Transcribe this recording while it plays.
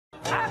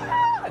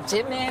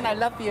Jimin, I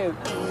love you.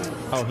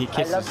 Oh, he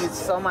kisses. I love you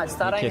so much.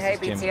 Starting Hey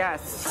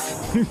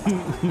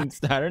BTS.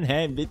 Starting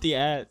Hey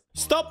BTS.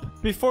 Stop!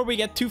 Before we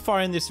get too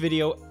far in this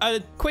video,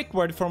 a quick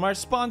word from our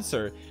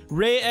sponsor,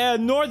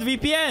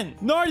 NordVPN.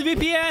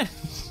 NordVPN!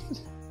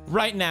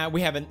 Right now,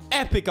 we have an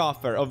epic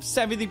offer of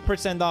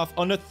 70% off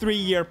on a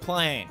 3-year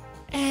plan.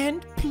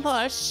 And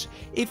plus,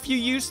 if you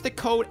use the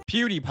code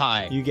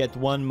PewDiePie, you get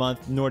 1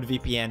 month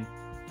NordVPN.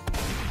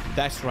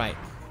 That's right.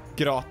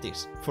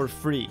 Gratis. For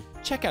free.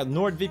 Check out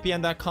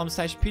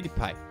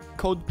nordvpn.com/PewDiePie.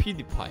 Code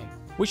PewDiePie.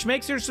 Which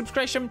makes your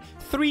subscription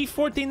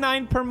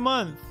 $3.49 per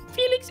month.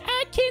 Felix,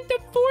 I can't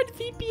afford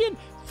VPN.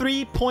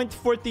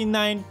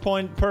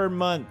 $3.49 per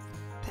month.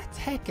 That's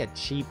hecka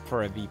cheap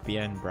for a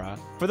VPN, bruh.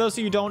 For those of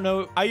you who don't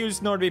know, I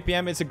use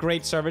NordVPN. It's a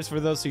great service. For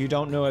those of you who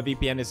don't know, a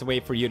VPN is a way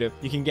for you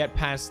can get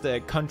past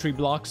the country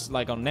blocks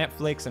like on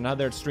Netflix and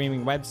other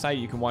streaming websites.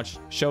 You can watch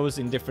shows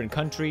in different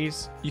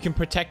countries. You can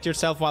protect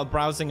yourself while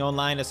browsing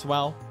online as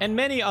well. And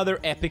many other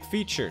epic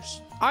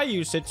features. I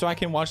use it so I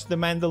can watch The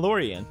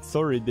Mandalorian.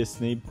 Sorry,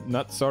 Disney.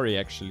 Not sorry,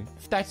 actually.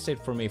 That's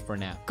it for me for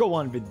now. Go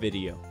on with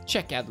video.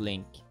 Check out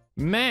link.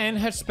 Man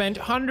has spent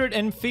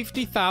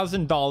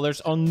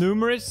 $150,000 on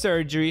numerous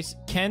surgeries,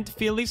 can't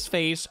feel his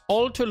face,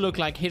 all to look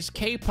like his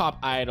K-pop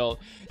idol.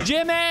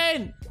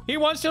 Jimin! He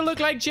wants to look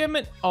like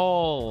Jimin.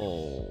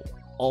 Oh.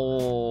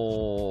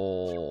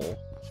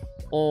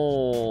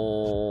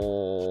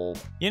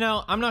 You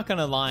know, I'm not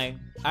gonna lie.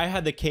 I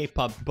had the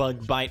K-pop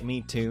bug bite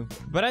me too.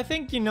 But I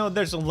think, you know,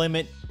 there's a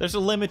limit. There's a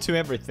limit to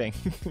everything.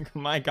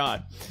 My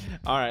God.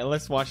 All right,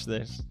 let's watch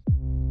this.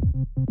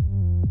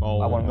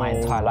 I want my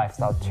entire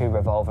lifestyle to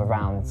revolve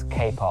around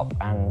K-pop,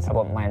 and I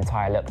want my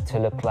entire look to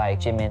look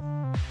like Jimin,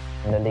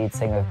 the lead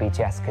singer of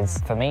BTS, because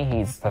for me,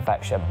 he's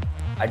perfection.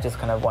 I just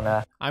kind of want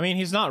to... I mean,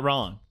 he's not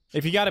wrong.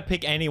 If you gotta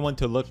pick anyone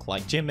to look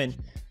like Jimin,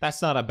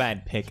 that's not a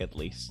bad pick, at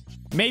least.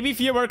 Maybe if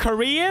you were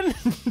Korean?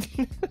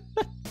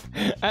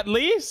 At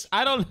least?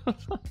 I don't know.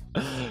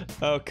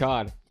 Oh,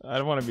 God. I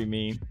don't want to be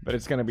mean, but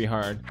it's gonna be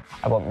hard.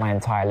 I want my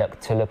entire look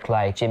to look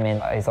like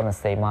Jimin. He's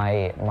honestly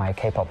my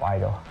K-pop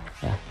idol.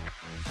 Yeah.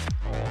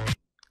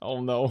 Oh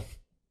no.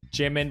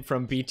 Jimin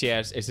from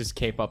BTS is his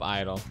K-pop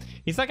idol.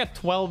 He's like a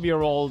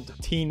 12-year-old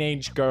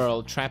teenage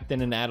girl trapped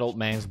in an adult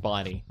man's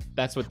body.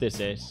 That's what this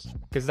is.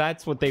 Because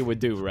that's what they would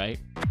do, right?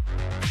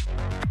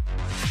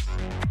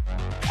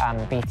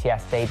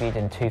 BTS debuted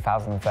in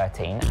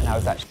 2013, and I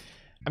was actually...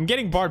 I'm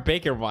getting Bart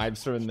Baker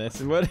vibes from this.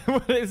 What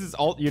is this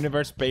alt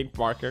universe Bart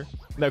Barker?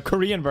 No,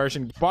 Korean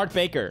version. Bart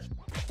Baker.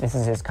 This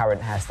is his current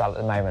hairstyle at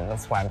the moment.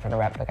 That's why I'm trying to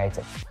replicate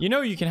it. You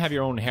know you can have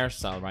your own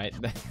hairstyle, right?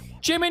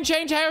 Jimin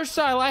changed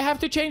hairstyle. I have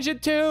to change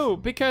it too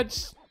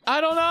because I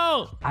don't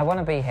know. I want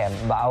to be him,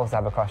 but I also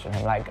have a crush on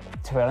him. Like,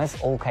 to be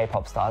honest, all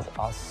K-pop stars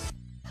are...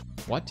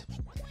 What?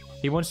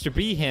 He wants to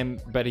be him,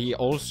 but he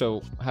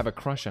also have a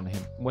crush on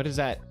him. What is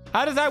that?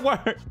 How does that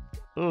work?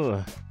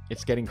 Ugh.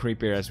 It's getting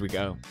creepier as we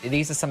go.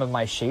 These are some of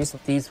my shoes.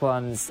 These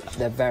ones,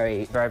 they're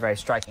very, very, very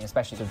striking,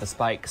 especially with the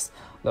spikes.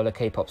 A lot of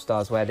K-pop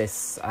stars wear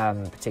this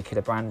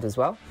particular brand as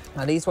well.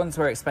 Now, these ones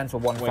were expensive,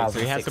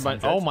 $1,600.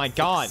 Oh my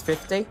God.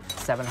 $650,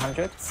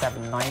 $700,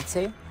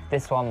 $790.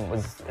 This one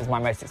is my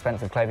most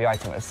expensive clothing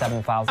item. It was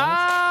 $7,000.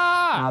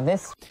 Ah! Now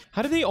this...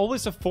 How do they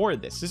always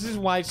afford this? This is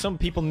why some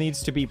people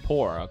needs to be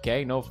poor,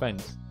 okay? No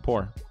offense.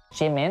 Poor.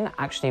 Jimin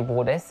actually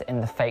wore this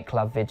in the Fake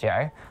Love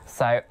video,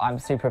 so I'm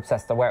super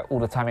obsessed. I wear it all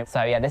the time.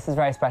 So yeah, this is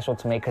very special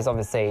to me because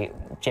obviously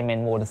Jimin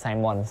wore the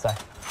same one, so...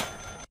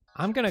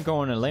 I'm gonna go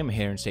on a limb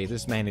here and say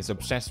this man is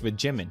obsessed with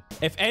Jimin.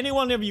 If any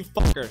one of you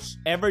fuckers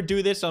ever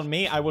do this on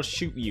me, I will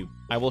shoot you.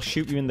 I will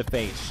shoot you in the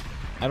face.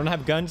 I don't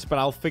have guns, but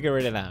I'll figure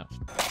it out.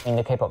 I mean,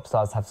 the K-pop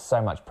stars have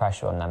so much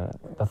pressure on them.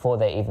 Before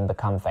they even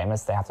become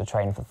famous, they have to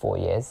train for 4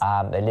 years.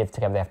 They live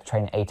together, they have to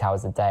train 8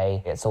 hours a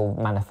day. It's all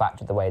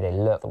manufactured, the way they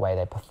look, the way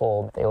they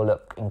perform. They all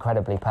look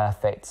incredibly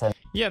perfect. And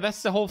yeah,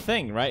 that's the whole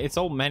thing, right? It's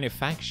all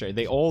manufactured.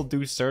 They all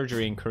do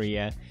surgery in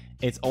Korea.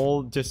 It's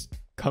all just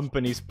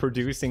companies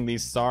producing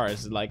these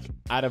stars, like,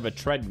 out of a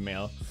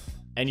treadmill.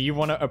 And you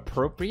want to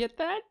appropriate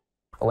that?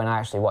 When I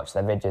actually watch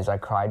their videos, I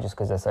cry just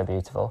because they're so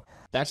beautiful.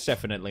 That's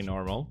definitely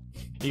normal.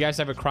 You guys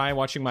ever cry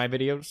watching my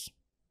videos?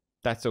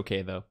 That's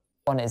okay, though.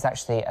 One is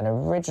actually an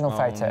original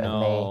photo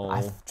of me.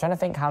 I'm trying to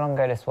think how long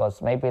ago this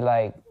was. Maybe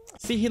like...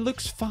 See, he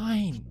looks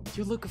fine.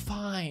 You look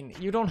fine.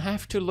 You don't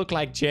have to look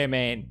like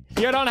Jimin.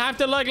 You don't have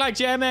to look like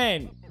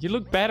Jimin. You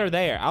look better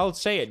there. I'll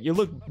say it. You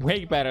look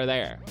way better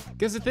there.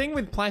 Because the thing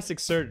with plastic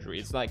surgery,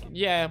 it's like,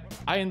 yeah,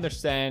 I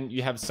understand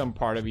you have some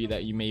part of you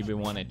that you maybe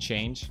want to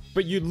change,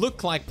 but you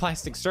look like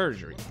plastic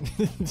surgery.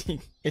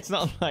 It's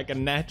not like a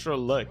natural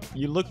look.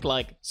 You look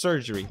like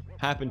surgery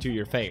happened to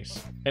your face.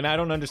 And I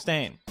don't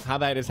understand how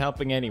that is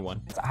helping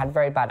anyone. I had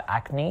very bad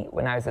acne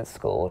when I was at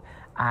school.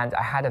 And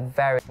I had a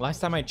very...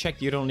 Last time I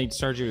checked, you don't need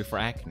surgery for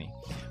acne.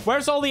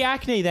 Where's all the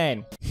acne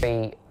then?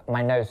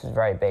 My nose was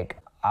very big.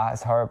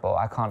 It's horrible.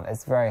 I can't...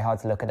 It's very hard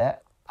to look at it.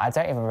 I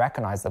don't even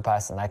recognize the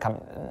person. I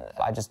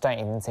just don't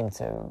even seem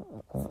to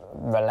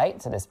relate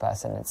to this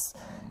person.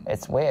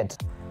 It's weird.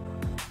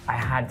 I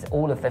had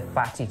all of the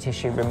fatty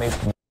tissue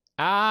removed.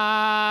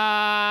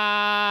 Ah!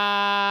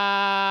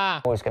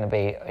 always going to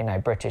be, you know,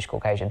 British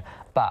Caucasian,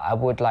 but I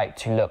would like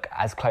to look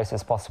as close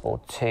as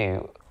possible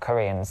to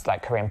Koreans,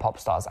 like Korean pop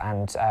stars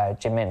and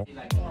Jimin.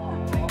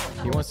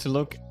 He wants to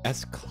look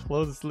as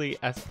closely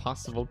as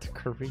possible to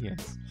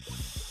Koreans.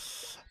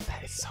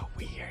 That is so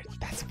weird.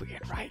 That's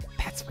weird, right?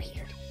 That's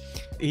weird.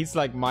 He's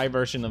like my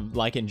version of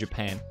like in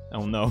Japan.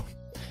 Oh no.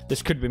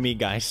 This could be me,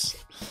 guys.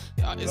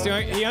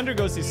 So he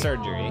undergoes his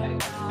surgery,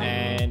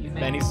 and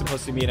then he's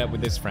supposed to meet up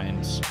with his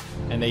friends,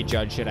 and they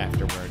judge it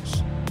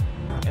afterwards.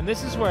 And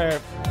this is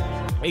where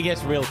it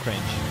gets real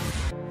cringe.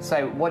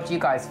 So what do you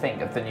guys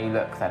think of the new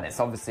look then? It's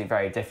obviously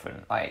very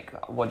different. Like,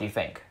 what do you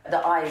think?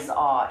 The eyes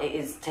it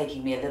is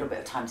taking me a little bit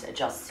of time to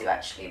adjust to,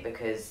 actually,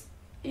 because,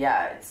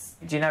 yeah, it's...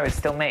 Do you know it's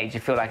still me? Do you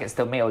feel like it's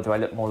still me, or do I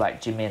look more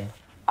like Jimin?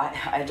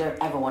 I don't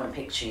ever want to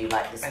picture you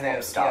like this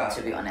pop star,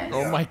 to be honest.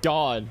 Oh my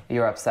god.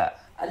 You're upset?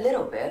 A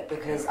little bit,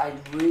 because I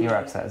really... You're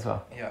upset as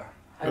well? Yeah.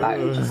 I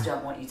really just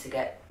don't want you to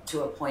get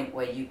to a point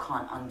where you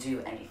can't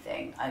undo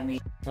anything. I mean...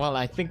 Well,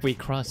 I think we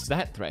crossed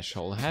that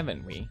threshold,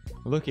 haven't we?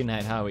 Looking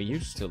at how he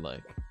used to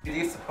look. We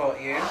do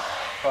support you,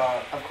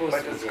 but of course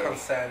we're just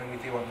concerned, we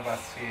do want the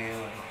best for you.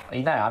 And...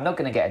 You know, I'm not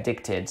going to get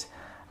addicted.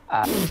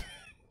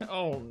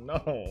 Oh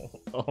no.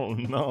 Oh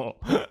no.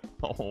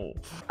 Oh.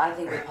 I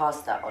think we're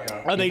past that already.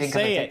 Oh, they think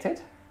say I'm it.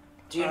 addicted?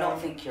 Do you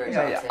not think you're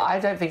addicted? I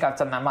don't think I've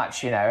done that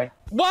much, you know.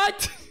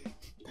 What?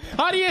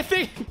 How do you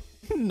think?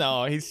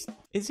 No, is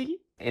he?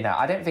 You know,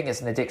 I don't think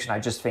it's an addiction. I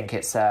just think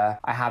it's I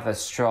have a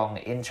strong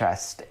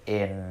interest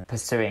in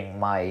pursuing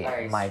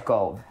my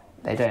goal.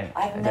 They don't.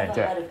 I've don't never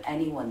do heard it. of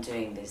anyone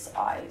doing this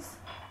eyes.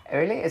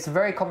 Really, it's a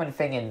very common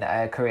thing in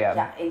Korea.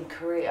 Yeah, in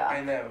Korea.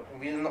 I know,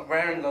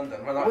 we're in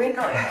London. We're not in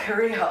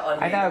Korea.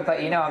 I know,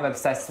 but you know, I'm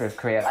obsessed with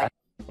Korea.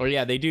 Oh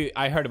yeah, they do.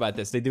 I heard about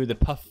this. They do the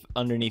puff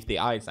underneath the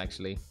eyes.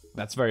 Actually,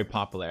 that's very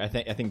popular. I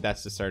think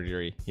that's the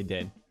surgery he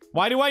did.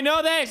 Why do I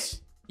know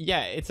this?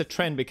 Yeah, it's a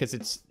trend because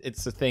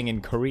it's a thing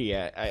in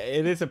Korea.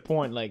 It is a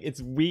point. Like, it's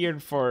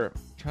weird for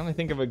trying to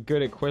think of a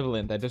good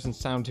equivalent that doesn't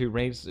sound too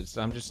racist. So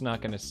I'm just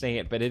not gonna say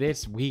it, but it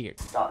is weird.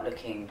 Start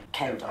looking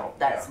Kendall.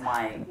 That's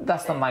my...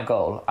 That's not my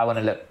goal. I want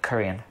to look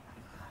Korean.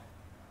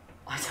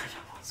 I don't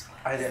know what's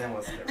right. I don't know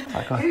what's good.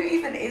 Who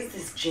even is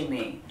this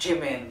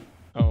Jimin?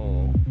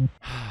 Oh.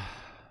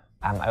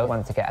 I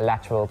want to get a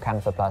lateral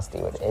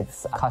canthoplasty.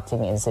 It's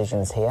cutting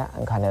incisions here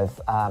and kind of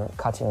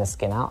cutting the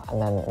skin out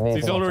and then moving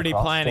He's already it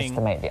across planning. just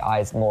to make the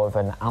eyes more of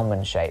an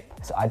almond shape.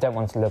 So I don't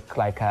want to look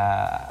like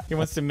a... He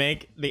wants to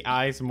make the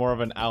eyes more of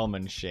an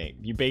almond shape.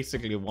 You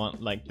basically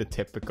want like the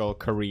typical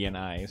Korean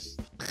eyes.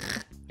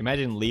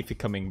 Imagine Leafy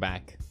coming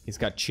back. He's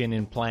got chin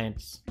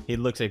implants. He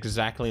looks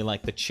exactly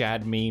like the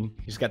Chad meme.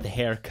 He's got the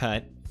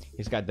haircut.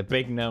 He's got the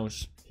big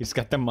nose. He's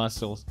got the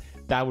muscles.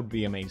 That would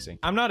be amazing.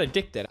 I'm not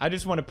addicted. I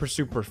just want to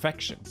pursue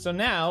perfection. So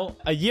now,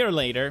 a year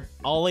later,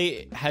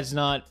 Ollie has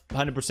not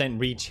 100%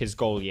 reached his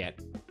goal yet.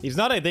 He's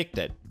not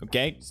addicted,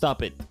 okay?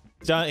 Stop it.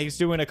 He's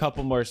doing a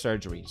couple more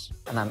surgeries.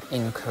 And I'm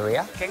in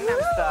Korea. Gangnam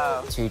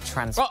Style. To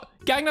transform. Oh,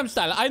 Gangnam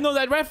Style. I know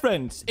that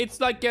reference. It's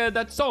like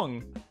that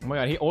song. Oh my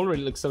god, he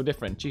already looks so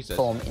different. Jesus.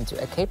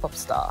 Into a K-pop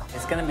star.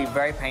 It's going to be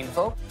very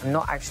painful. I'm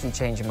not actually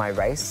changing my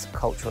race,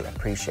 cultural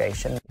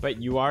appreciation.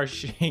 But you are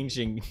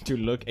changing to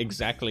look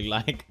exactly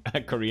like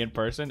a Korean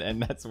person,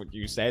 and that's what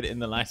you said in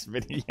the last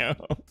video.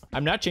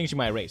 I'm not changing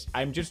my race.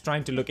 I'm just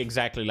trying to look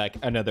exactly like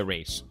another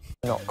race.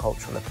 Not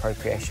cultural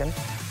appropriation.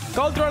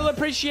 Cultural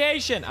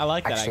appreciation. I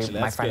like that actually.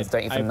 My That's friends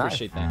good. don't even know. I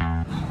appreciate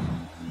that.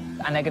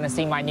 And they're going to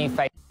see my new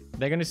face.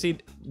 They're gonna see,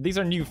 these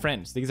are new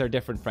friends. These are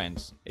different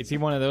friends. Is he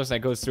one of those that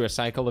goes through a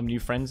cycle of new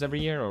friends every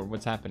year, or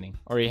what's happening?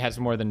 Or he has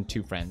more than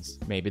 2 friends.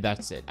 Maybe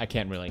that's it. I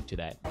can't relate to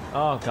that.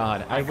 Oh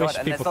God, I wish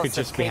people could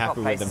just be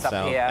happy with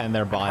themselves and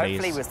their bodies.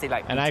 Hopefully we'll see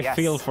like BTS. And I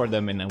feel for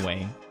them in a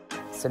way.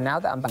 So now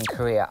that I'm in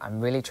Korea, I'm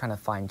really trying to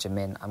find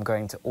Jimin. I'm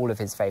going to all of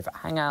his favorite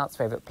hangouts,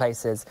 favorite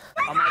places.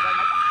 Oh my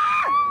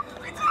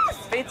God,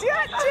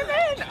 BTS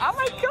Jimin! Oh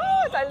my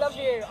God, I love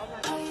you! Oh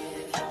my God.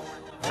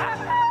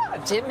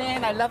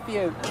 Jimin, I love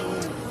you.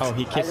 Oh,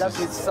 he kisses. I love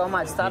you so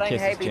much. Starting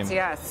hey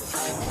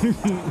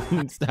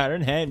BTS.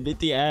 Starting hey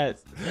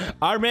BTS.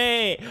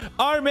 Army!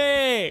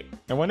 Army!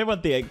 I wonder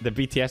what the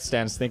BTS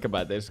stans think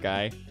about this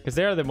guy. Because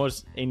they are the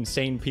most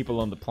insane people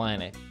on the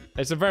planet.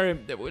 It's a very...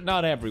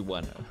 Not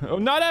everyone. Oh,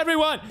 not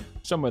everyone!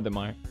 Some of them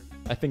are.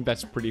 I think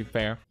that's pretty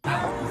fair.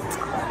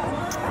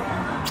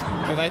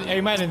 I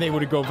imagine they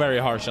would go very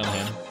harsh on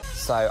him.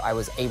 So I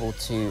was able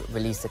to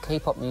release a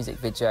K-pop music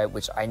video,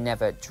 which I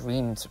never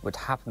dreamed would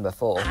happen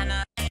before. And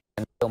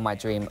film my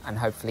dream and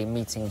hopefully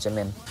meeting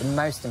Jimin. The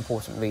most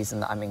important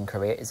reason that I'm in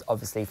Korea is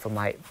obviously for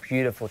my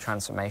beautiful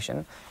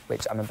transformation,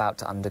 which I'm about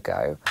to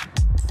undergo.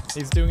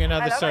 He's doing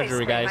another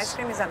surgery, guys. Ice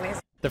cream is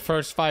amazing. The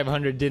first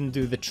 500 didn't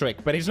do the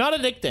trick, but he's not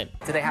addicted.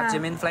 Do they have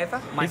Jimin flavor?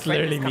 My He's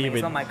friend literally is coming. me He's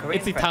with. on my Korean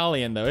It's friend.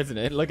 Italian though, isn't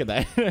it? Look at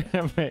that.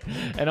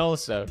 And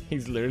also,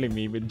 he's literally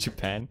me with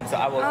Japan. So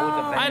I will order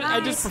I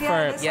just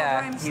prefer he's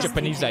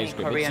Japanese teaching me ice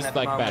cream. Korean It's at just the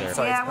like moment, better.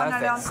 So Yeah, I it's want to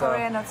learn perfect.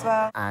 Korean as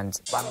well.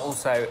 And I'm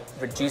also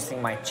reducing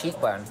my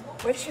cheekbone.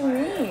 What do you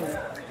mean?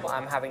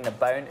 I'm having the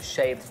bone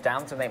shaved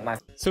down to make my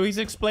So he's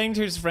explaining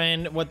to his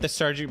friend what the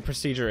surgery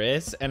procedure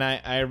is, and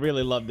I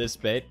really love this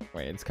bit.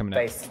 Wait, it's coming up.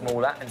 face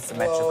smaller and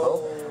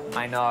symmetrical.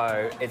 I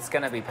know, it's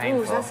gonna be Ooh,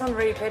 painful. that sounds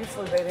really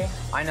painful, baby.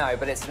 I know,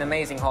 but it's an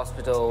amazing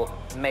hospital,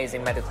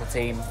 amazing medical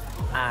team,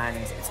 and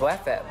it's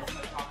worth it.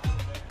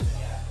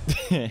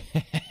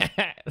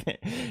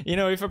 You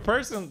know, if a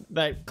person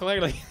that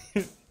clearly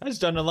has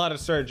done a lot of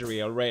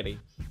surgery already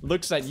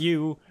looks at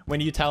you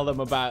when you tell them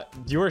about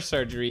your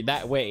surgery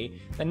that way,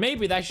 then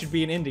maybe that should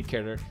be an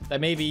indicator that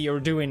maybe you're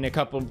doing a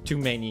couple too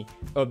many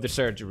of the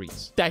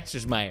surgeries. That's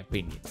just my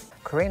opinion.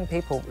 Korean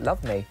people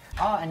love me.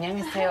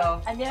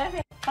 안녕하세요.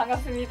 안녕하세요.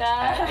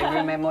 반갑습니다.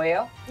 이름이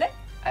뭐예요? 네?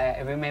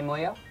 이름이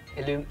뭐예요?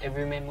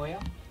 이름이 뭐예요?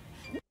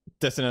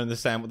 Doesn't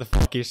understand what the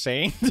fuck you're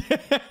saying.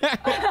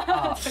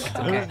 Oh, it's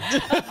okay.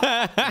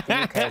 The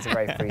UK is a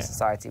very free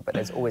society, but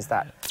there's always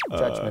that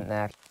judgment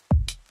there.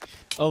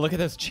 Oh, look at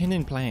those chin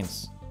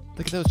implants.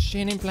 Look at those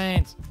chin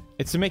implants.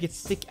 It's to make it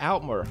stick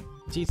out more.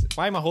 Jesus,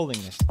 why am I holding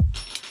this?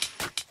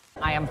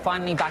 I am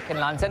finally back in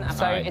London.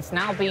 So Right. it's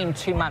now been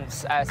 2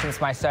 months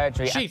since my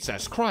surgery.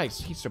 Jesus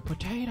Christ, he's a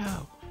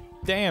potato.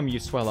 Damn, you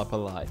swell up a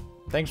lot.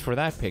 Thanks for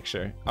that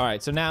picture. All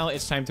right, so now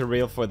it's time to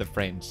reel for the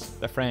friends.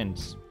 The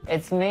friends.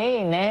 It's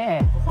me,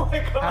 Ne. Oh my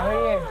god. How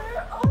are you?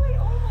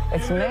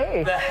 It's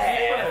me. The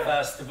hair,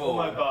 first of all. Oh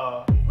my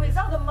god.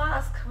 Without the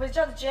mask, with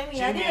just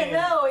Jamie, I didn't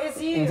know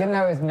it's You you. didn't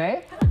know it was me?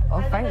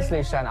 Oh, thanks,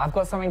 Lucian. I've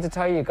got something to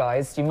tell you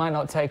guys. You might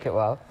not take it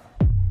well.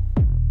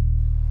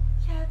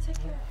 Yeah, take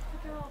it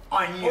off.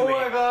 I knew it. Oh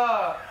my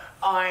god.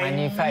 My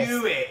new face.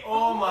 knew it.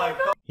 Oh my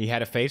god. He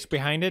had a face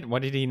behind it?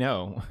 What did he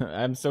know?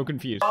 I'm so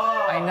confused.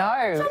 I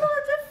know.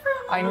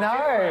 I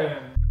know.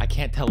 I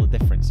can't tell the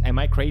difference. Am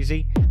I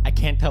crazy? I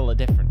can't tell the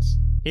difference.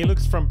 He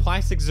looks from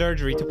plastic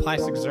surgery to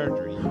plastic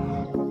surgery.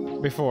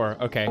 Before,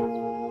 okay.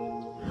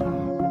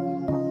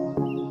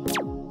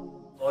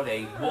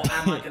 Ollie, what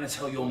am I going to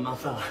tell your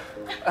mother?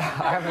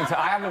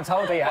 I haven't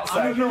told her yet.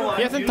 So.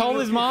 He hasn't told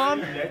his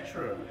mom?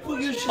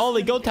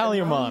 Ollie, go tell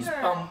your mom.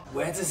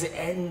 Where does it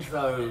end,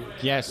 though?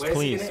 Yes, Where's it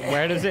please. gonna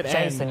Where does it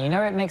Jason, end? you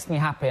know it makes me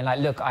happy. And like,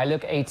 look, I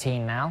look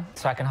 18 now,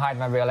 so I can hide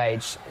my real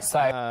age. So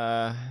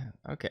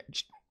Okay.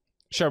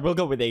 Sure, we'll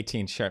go with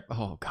 18. Sure.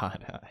 Oh,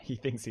 God. He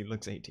thinks he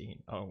looks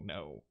 18. Oh,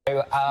 no.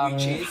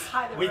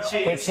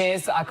 which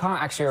is I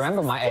can't actually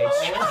remember my age.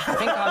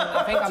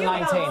 I think I'm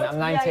 19. I'm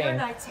 19. Yeah, you're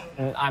 19.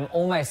 And I'm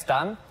almost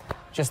done.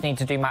 Just need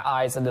to do my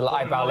eyes, a little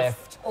eyebrow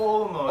lift.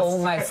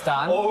 Almost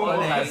done.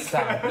 Almost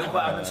done. Look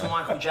what happened to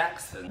Michael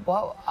Jackson.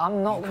 Well,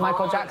 I'm not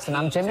Michael Jackson.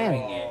 I'm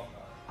Jimin.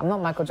 I'm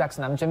not Michael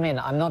Jackson. I'm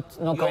Jimin. I'm not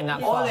going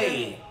that far.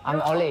 Ollie.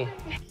 I'm Ollie.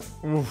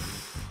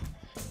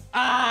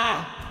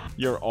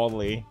 You're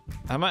Ollie.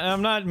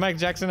 I'm not Mike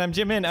Jackson. I'm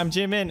Jimin. I'm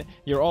Jimin.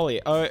 You're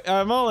Ollie.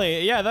 I'm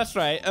Ollie. Yeah, that's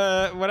right.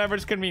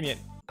 Whatever's convenient.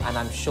 And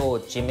I'm sure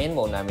Jimin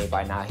will know me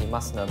by now. He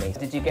must know me.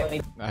 Did you get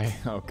me?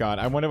 Oh, God.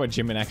 I wonder what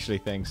Jimin actually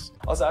thinks.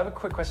 Also, I have a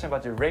quick question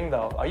about your ring,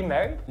 though. Are you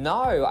married?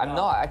 No, I'm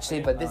not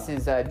actually. But this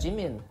is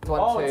Jimin.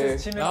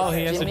 It's Jimin. Oh,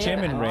 he has a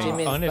Jimin and ring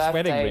Jimin's on his birthday,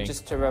 wedding ring.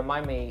 just to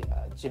remind me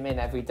Jimin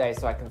every day,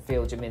 so I can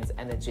feel Jimin's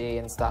energy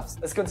and stuff.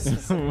 Let's go to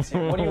specifics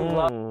here. What do you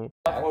love,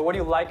 or what do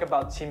you like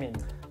about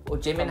Jimin? Well,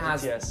 Jimin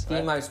has BTS, the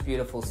right? most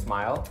beautiful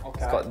smile.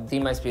 Okay. He's got the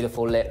most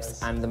beautiful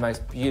lips and the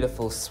most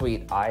beautiful,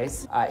 sweet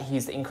eyes.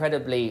 He's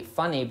incredibly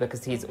funny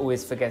because he's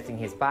always forgetting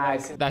his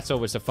bag. That's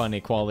always a funny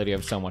quality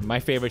of someone. My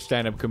favorite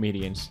stand-up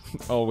comedians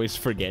always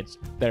forget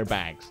their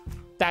bags.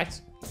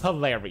 That's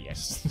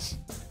hilarious.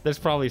 There's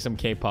probably some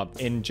K-pop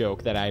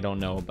in-joke that I don't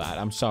know about.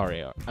 I'm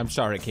sorry. I'm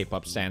sorry,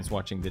 K-pop stans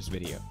watching this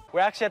video.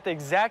 We're actually at the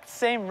exact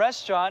same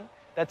restaurant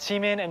that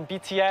Jimin and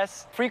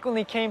BTS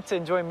frequently came to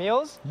enjoy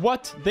meals.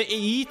 What? They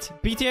eat?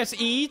 BTS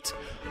eat?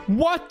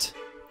 What?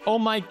 Oh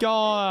my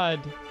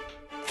God.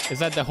 Is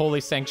that the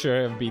holy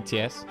sanctuary of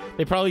BTS?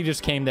 They probably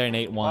just came there and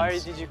ate Why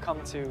once. did you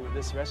come to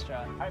this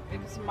restaurant?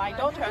 Because my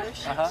daughter,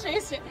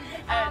 she's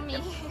army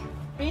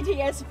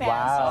BTS fan.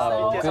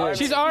 Wow, so good.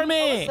 She's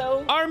army!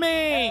 Also,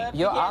 Army!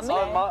 You're yes,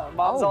 army?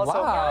 Mom's Oh,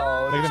 also.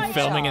 wow. Look at them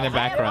filming in the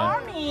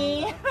background.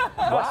 army.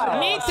 Wow.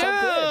 Me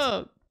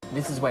too!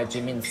 This is where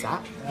Jimin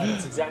sat.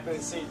 That's exactly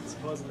the seat,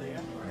 supposedly.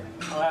 Yeah.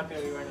 How happy are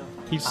you right now?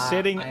 He's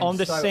sitting I am on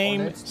the so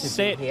same honoured to be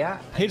sit. here.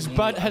 His You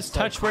butt are has so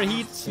touched where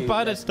kind his to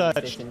butt has sit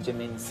touched. in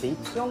Jimin's seat.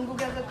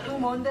 영국에서 그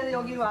먼데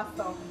여기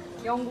왔어.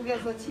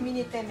 영국에서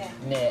지민이 때문에.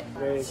 네.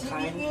 Very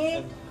kind.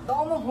 지민이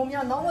너무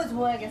보면 너무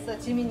좋아하겠어.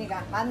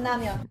 지민이가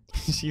만나면.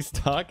 She's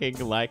talking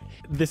like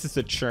this is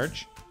a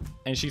church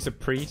and she's a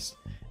priest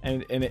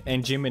and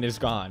Jimin is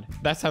gone.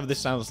 That's how this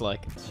sounds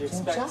like.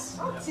 진짜?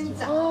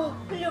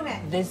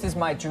 훌륭해. This is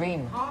my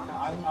dream.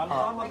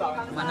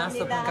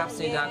 만나서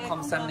반갑습니다.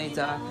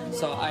 감사합니다.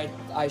 So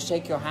I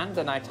shake your hand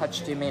and I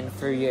touch Jimin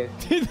through you.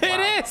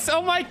 It is!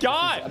 Oh my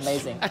god!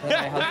 Amazing. Can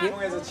I help you?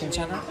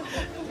 괜찮아?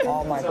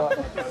 Oh my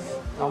god.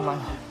 Oh my.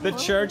 The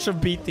Church of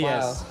BTS.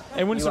 Wow.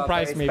 It wouldn't You are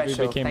surprise very me if it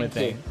special. became a Thank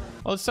thing. you.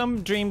 Well,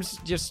 some dreams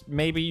just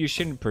maybe you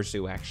shouldn't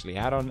pursue. Actually,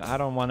 I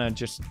don't want to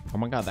just. Oh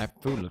my god, that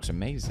food looks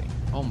amazing.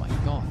 Oh my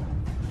god.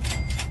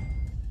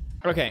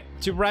 Okay,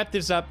 to wrap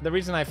this up, the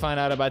reason I found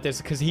out about this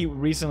is because he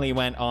recently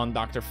went on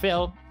Dr.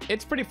 Phil.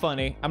 It's pretty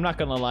funny. I'm not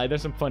gonna lie,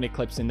 there's some funny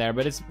clips in there,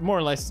 but it's more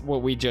or less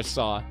what we just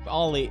saw.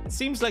 Ollie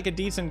seems like a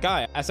decent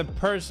guy. As a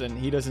person,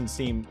 he doesn't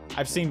seem...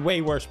 I've seen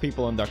way worse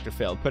people on Dr.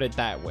 Phil, put it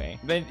that way.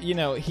 But, you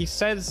know, he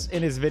says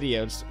in his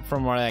videos,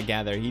 from what I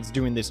gather, he's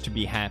doing this to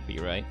be happy,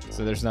 right?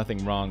 So there's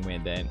nothing wrong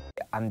with it.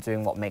 I'm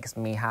doing what makes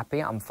me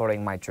happy. I'm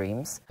following my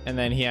dreams. And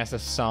then he has a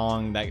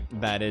song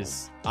that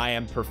is I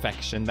Am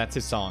Perfection. That's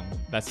his song.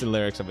 That's the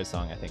lyrics of his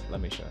song, I think.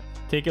 Let me show you.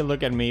 Take a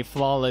look at me.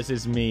 Flawless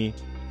is me.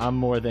 I'm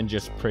more than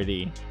just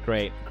pretty.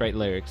 Great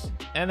lyrics.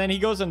 And then he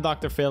goes on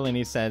Dr. Phil and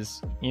he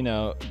says, you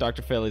know,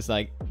 Dr. Phil is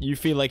like, you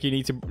feel like you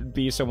need to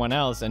be someone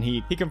else. And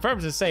he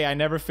confirms to say, I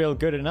never feel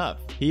good enough.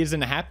 He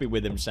isn't happy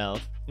with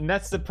himself. And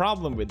that's the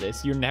problem with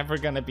this. You're never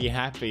gonna be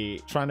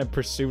happy trying to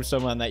pursue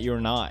someone that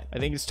you're not. I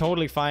think it's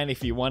totally fine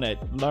if you want to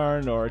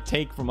learn or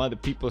take from other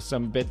people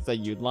some bits that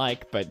you'd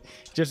like, but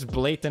just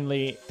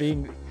blatantly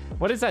being...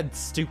 What is that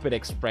stupid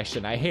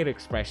expression? I hate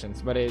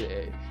expressions, but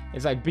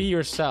it's like be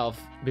yourself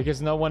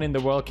because no one in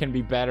the world can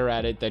be better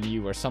at it than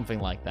you or something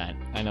like that.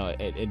 I know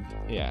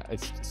yeah,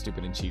 it's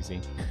stupid and cheesy.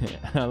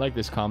 I like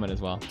this comment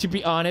as well. To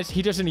be honest,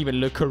 he doesn't even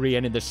look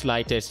Korean in the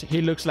slightest.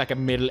 He looks like a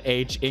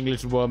middle-aged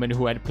English woman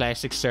who had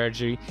plastic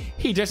surgery.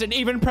 He doesn't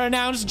even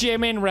pronounce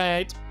Jimin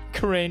right.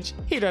 Cringe.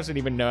 He doesn't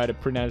even know how to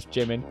pronounce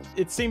Jimin.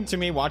 It seemed to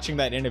me watching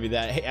that interview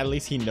that hey, at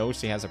least he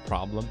knows he has a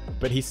problem,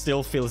 but he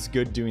still feels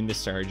good doing the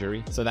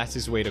surgery. So that's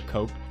his way to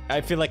cope.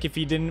 I feel like if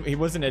he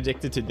wasn't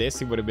addicted to this,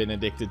 he would have been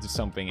addicted to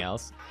something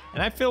else.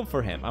 And I feel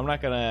for him. I'm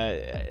not gonna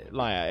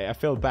lie. I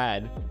feel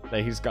bad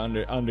that he's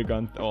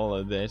undergone all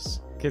of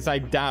this. Because I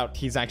doubt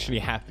he's actually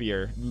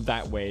happier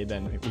that way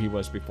than he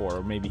was before.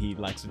 Or maybe he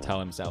likes to tell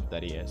himself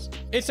that he is.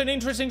 It's an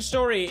interesting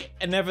story,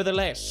 and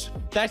nevertheless.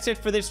 That's it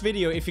for this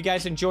video. If you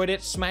guys enjoyed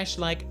it, smash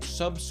like,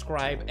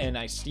 subscribe, and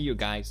I see you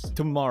guys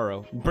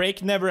tomorrow.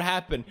 Break never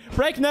happened.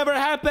 Break never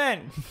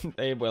happened!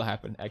 It will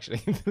happen,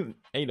 actually.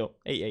 Hey, no.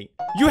 Hey.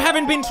 You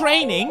haven't been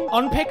training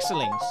on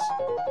Pixelings.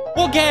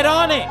 Well, get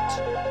on it!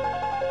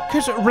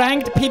 Because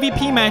ranked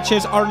PvP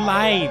matches are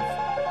live.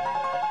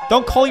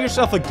 Don't call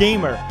yourself a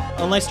gamer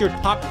unless you're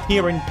top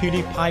tier in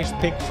PewDiePie's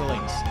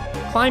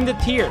Pixelings. Climb the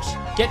tiers,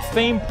 get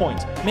fame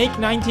points, make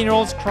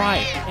 19-year-olds cry,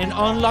 and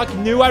unlock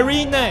new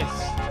arenas.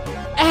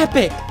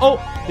 Epic! Oh,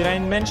 did I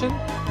mention?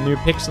 New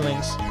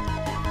Pixelings.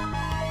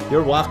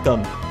 You're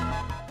welcome.